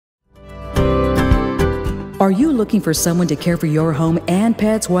Are you looking for someone to care for your home and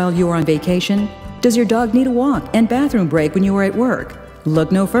pets while you are on vacation? Does your dog need a walk and bathroom break when you are at work?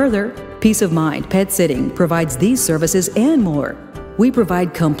 Look no further. Peace of Mind Pet Sitting provides these services and more. We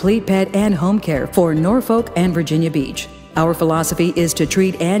provide complete pet and home care for Norfolk and Virginia Beach. Our philosophy is to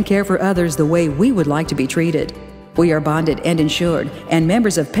treat and care for others the way we would like to be treated. We are bonded and insured and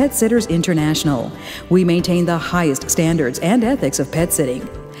members of Pet Sitters International. We maintain the highest standards and ethics of pet sitting.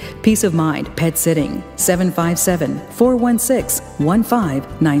 Peace of Mind Pet Sitting,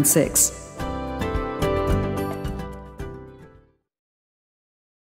 757-416-1596.